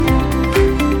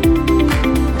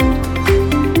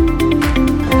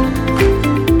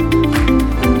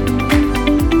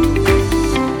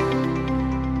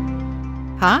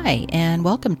Hi, and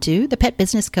welcome to the Pet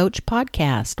Business Coach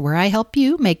podcast, where I help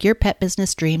you make your pet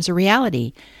business dreams a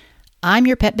reality. I'm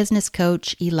your pet business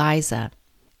coach, Eliza.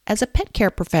 As a pet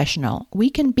care professional, we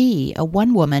can be a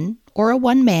one-woman or a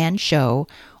one-man show,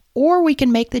 or we can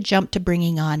make the jump to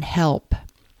bringing on help.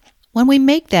 When we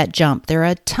make that jump, there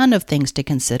are a ton of things to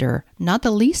consider, not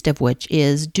the least of which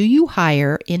is, do you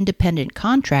hire independent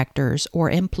contractors or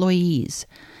employees?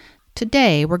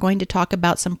 Today, we're going to talk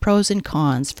about some pros and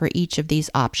cons for each of these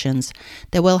options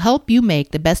that will help you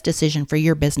make the best decision for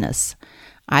your business.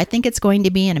 I think it's going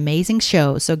to be an amazing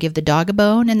show, so give the dog a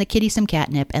bone and the kitty some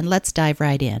catnip, and let's dive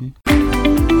right in.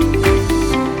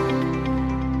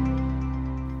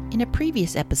 In a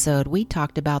previous episode, we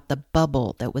talked about the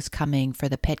bubble that was coming for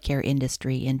the pet care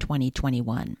industry in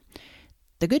 2021.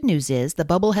 The good news is the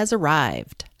bubble has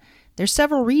arrived. There's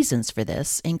several reasons for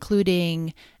this,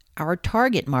 including our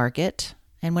target market,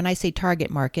 and when I say target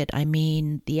market, I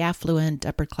mean the affluent,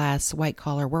 upper-class,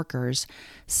 white-collar workers,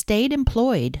 stayed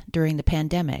employed during the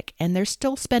pandemic, and they're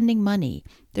still spending money.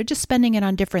 They're just spending it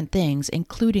on different things,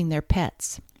 including their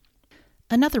pets.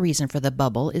 Another reason for the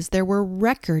bubble is there were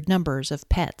record numbers of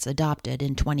pets adopted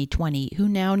in 2020 who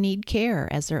now need care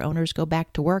as their owners go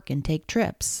back to work and take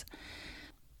trips.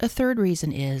 A third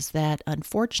reason is that,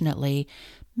 unfortunately,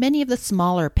 many of the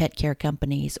smaller pet care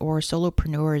companies or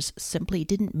solopreneurs simply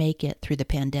didn't make it through the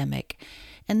pandemic,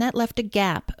 and that left a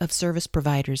gap of service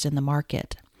providers in the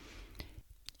market.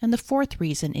 And the fourth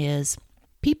reason is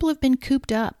people have been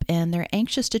cooped up and they're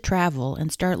anxious to travel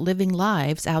and start living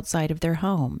lives outside of their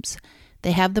homes.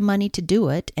 They have the money to do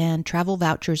it and travel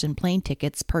vouchers and plane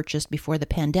tickets purchased before the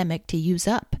pandemic to use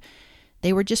up.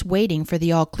 They were just waiting for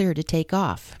the all clear to take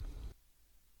off.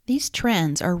 These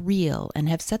trends are real and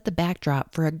have set the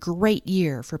backdrop for a great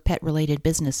year for pet-related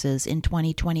businesses in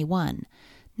 2021.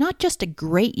 Not just a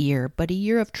great year, but a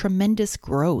year of tremendous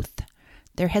growth.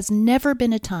 There has never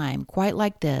been a time quite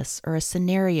like this or a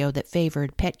scenario that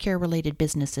favored pet care-related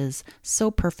businesses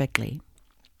so perfectly.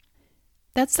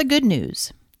 That's the good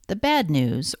news. The bad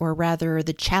news, or rather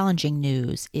the challenging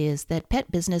news, is that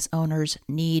pet business owners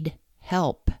need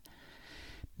help.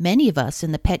 Many of us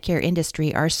in the pet care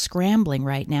industry are scrambling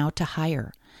right now to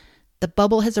hire. The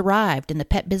bubble has arrived and the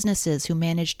pet businesses who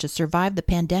managed to survive the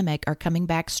pandemic are coming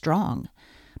back strong.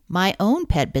 My own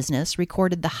pet business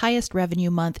recorded the highest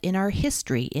revenue month in our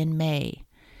history in May.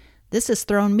 This has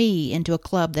thrown me into a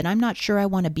club that I'm not sure I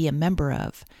want to be a member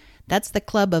of. That's the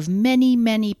club of many,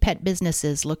 many pet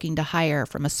businesses looking to hire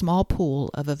from a small pool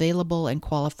of available and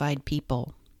qualified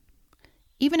people.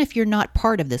 Even if you're not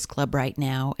part of this club right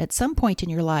now, at some point in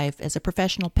your life as a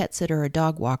professional pet sitter or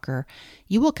dog walker,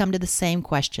 you will come to the same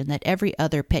question that every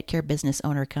other pet care business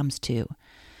owner comes to.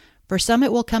 For some,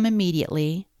 it will come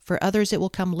immediately. For others, it will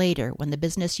come later when the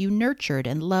business you nurtured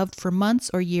and loved for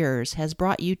months or years has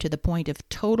brought you to the point of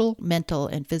total mental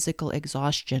and physical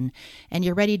exhaustion, and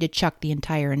you're ready to chuck the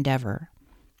entire endeavor.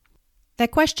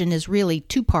 That question is really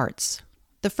two parts.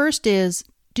 The first is,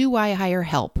 do I hire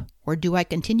help? Or do I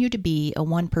continue to be a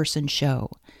one-person show?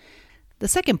 The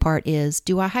second part is,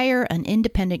 do I hire an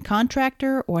independent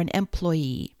contractor or an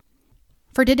employee?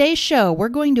 For today's show, we're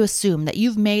going to assume that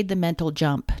you've made the mental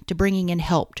jump to bringing in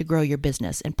help to grow your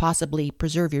business and possibly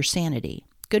preserve your sanity.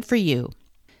 Good for you.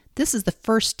 This is the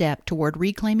first step toward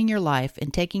reclaiming your life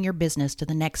and taking your business to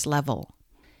the next level.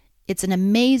 It's an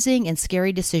amazing and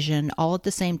scary decision all at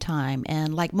the same time,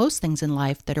 and like most things in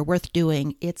life that are worth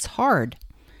doing, it's hard.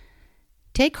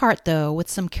 Take heart, though, with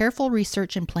some careful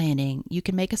research and planning, you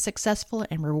can make a successful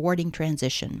and rewarding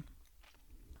transition.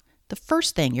 The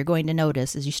first thing you're going to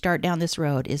notice as you start down this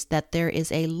road is that there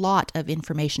is a lot of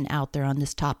information out there on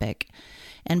this topic.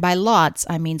 And by lots,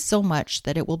 I mean so much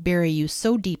that it will bury you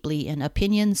so deeply in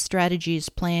opinions, strategies,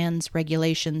 plans,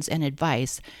 regulations, and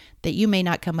advice that you may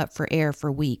not come up for air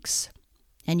for weeks.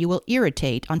 And you will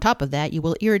irritate, on top of that, you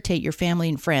will irritate your family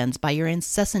and friends by your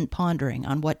incessant pondering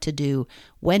on what to do,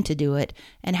 when to do it,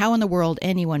 and how in the world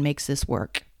anyone makes this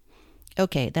work.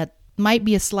 Okay, that might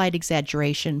be a slight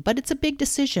exaggeration, but it's a big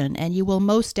decision, and you will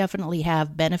most definitely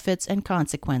have benefits and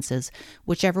consequences,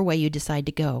 whichever way you decide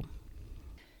to go.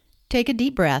 Take a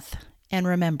deep breath, and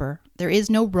remember, there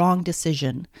is no wrong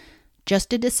decision,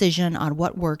 just a decision on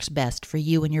what works best for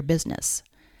you and your business.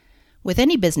 With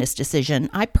any business decision,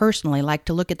 I personally like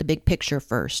to look at the big picture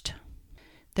first.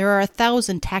 There are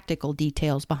 1,000 tactical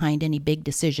details behind any big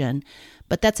decision,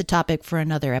 but that's a topic for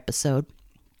another episode.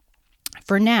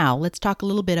 For now, let's talk a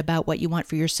little bit about what you want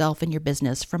for yourself and your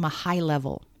business from a high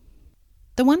level.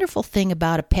 The wonderful thing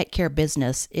about a pet care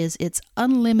business is it's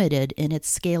unlimited in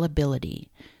its scalability.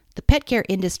 The pet care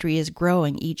industry is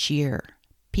growing each year.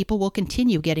 People will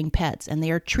continue getting pets, and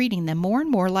they are treating them more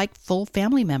and more like full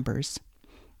family members.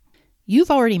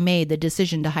 You've already made the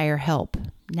decision to hire help.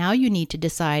 Now you need to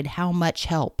decide how much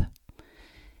help.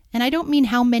 And I don't mean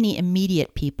how many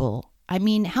immediate people. I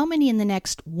mean how many in the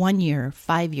next 1 year,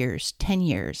 5 years, 10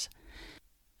 years.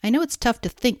 I know it's tough to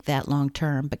think that long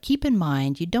term, but keep in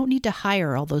mind you don't need to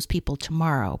hire all those people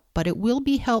tomorrow, but it will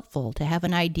be helpful to have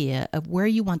an idea of where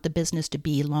you want the business to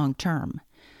be long term.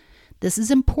 This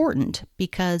is important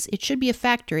because it should be a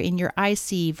factor in your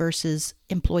IC versus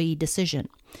employee decision.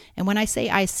 And when I say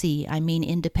IC, I mean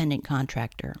independent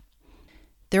contractor.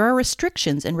 There are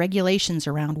restrictions and regulations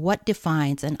around what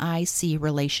defines an IC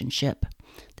relationship.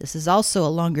 This is also a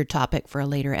longer topic for a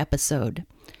later episode.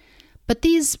 But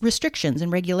these restrictions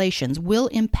and regulations will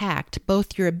impact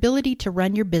both your ability to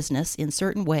run your business in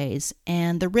certain ways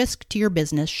and the risk to your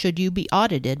business should you be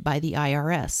audited by the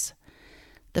IRS.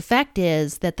 The fact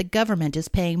is that the government is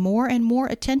paying more and more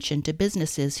attention to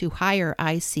businesses who hire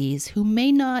ICs who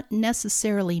may not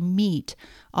necessarily meet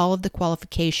all of the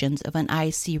qualifications of an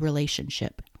IC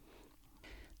relationship.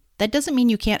 That doesn't mean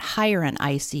you can't hire an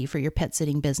IC for your pet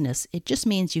sitting business. It just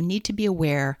means you need to be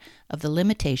aware of the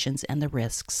limitations and the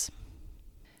risks.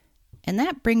 And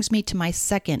that brings me to my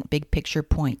second big picture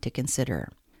point to consider.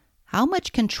 How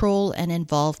much control and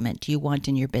involvement do you want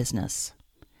in your business?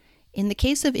 In the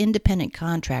case of independent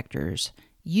contractors,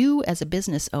 you as a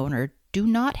business owner do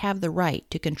not have the right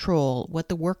to control what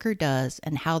the worker does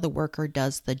and how the worker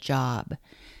does the job.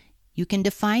 You can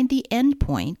define the end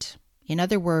point. In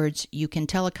other words, you can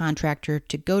tell a contractor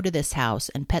to go to this house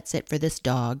and pet sit for this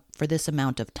dog for this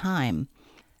amount of time.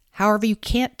 However, you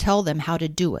can't tell them how to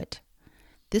do it.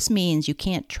 This means you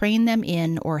can't train them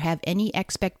in or have any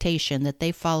expectation that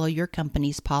they follow your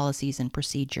company's policies and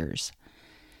procedures.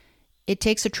 It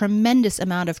takes a tremendous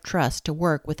amount of trust to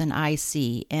work with an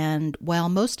IC, and while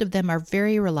most of them are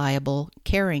very reliable,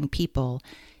 caring people,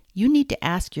 you need to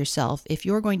ask yourself if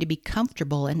you're going to be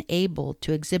comfortable and able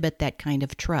to exhibit that kind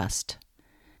of trust.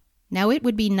 Now, it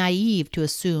would be naive to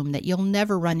assume that you'll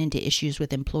never run into issues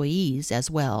with employees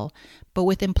as well, but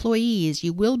with employees,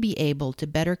 you will be able to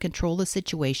better control the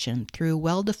situation through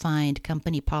well-defined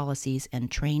company policies and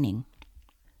training.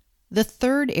 The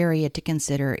third area to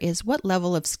consider is what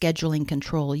level of scheduling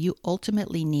control you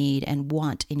ultimately need and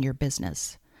want in your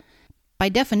business. By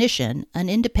definition, an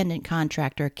independent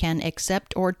contractor can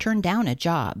accept or turn down a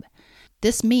job.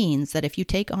 This means that if you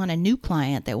take on a new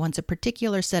client that wants a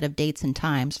particular set of dates and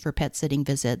times for pet sitting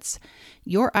visits,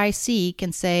 your IC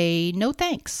can say no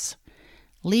thanks,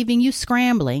 leaving you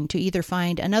scrambling to either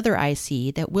find another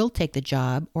IC that will take the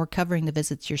job or covering the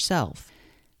visits yourself.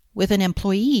 With an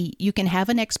employee, you can have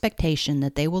an expectation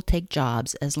that they will take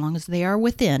jobs as long as they are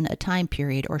within a time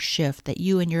period or shift that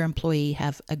you and your employee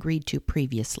have agreed to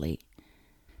previously.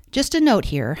 Just a note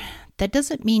here, that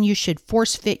doesn't mean you should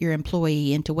force fit your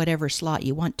employee into whatever slot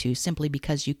you want to simply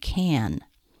because you can.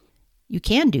 You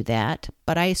can do that,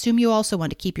 but I assume you also want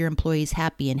to keep your employees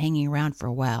happy and hanging around for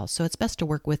a while, so it's best to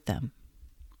work with them.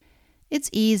 It's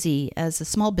easy as a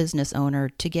small business owner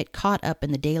to get caught up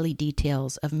in the daily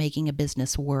details of making a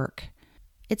business work.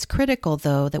 It's critical,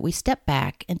 though, that we step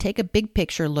back and take a big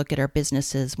picture look at our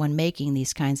businesses when making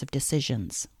these kinds of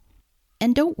decisions.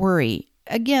 And don't worry,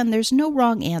 again, there's no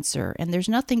wrong answer, and there's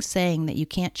nothing saying that you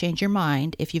can't change your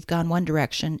mind if you've gone one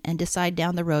direction and decide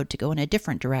down the road to go in a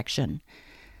different direction.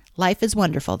 Life is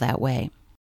wonderful that way.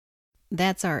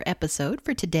 That's our episode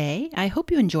for today. I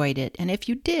hope you enjoyed it, and if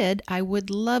you did, I would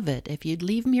love it if you'd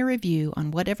leave me a review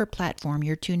on whatever platform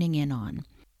you're tuning in on.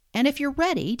 And if you're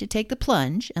ready to take the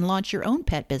plunge and launch your own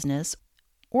pet business,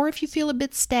 or if you feel a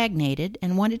bit stagnated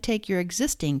and want to take your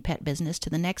existing pet business to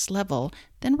the next level,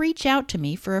 then reach out to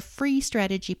me for a free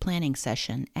strategy planning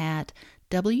session at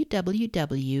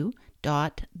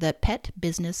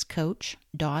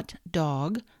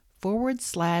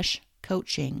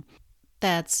www.thepetbusinesscoach.dog/coaching.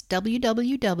 That's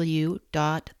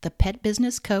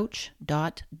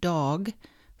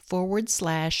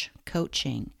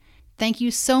www.thepetbusinesscoach.dog/coaching. Thank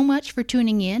you so much for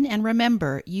tuning in, and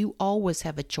remember, you always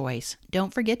have a choice.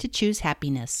 Don't forget to choose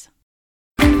happiness.